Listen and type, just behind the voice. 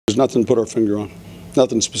There's nothing to put our finger on,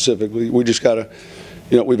 nothing specifically. We just got to,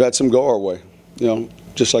 you know, we've had some go our way, you know,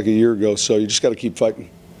 just like a year ago. So you just got to keep fighting.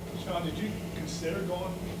 Sean, did you consider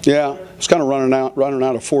going? Yeah, it's kind of running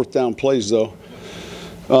out of fourth down plays though.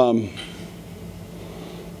 I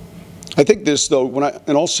think this though,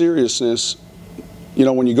 in all seriousness, you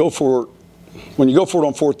know, when you go for it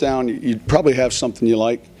on fourth down, you probably have something you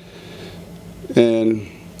like,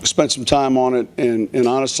 and spent some time on it. And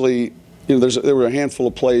honestly, you know, there were a handful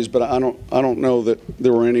of plays, but I don't know that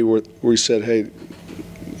there were any where we said, hey, you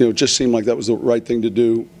know, it just seemed like that was the right thing to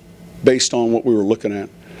do, based on what we were looking at.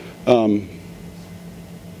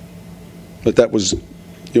 But that was, you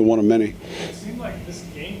know, one of many. It seemed like this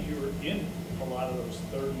game you were in a lot of those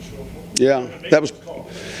third and short balls. Yeah, that was.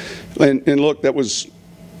 And look, that was,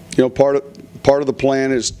 you know, part of the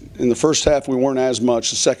plan is in the first half we weren't as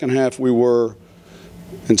much. The second half we were,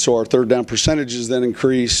 and so our third down percentages then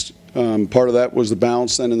increased. Part of that was the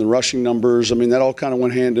balance then in the rushing numbers. I mean, that all kind of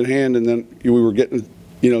went hand in hand, and then we were getting,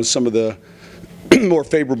 you know, some of the more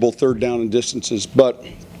favorable third down and distances. But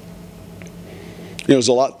you know,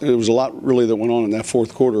 there was a lot really that went on in that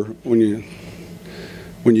fourth quarter when you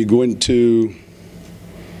go into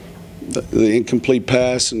the incomplete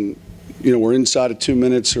pass, and you know, we're inside of 2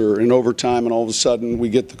 minutes or in overtime, and all of a sudden we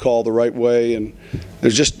get the call the right way, and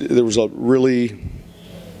there was a really,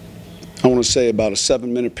 I want to say, about a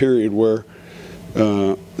 7-minute period where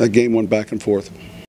that game went back and forth.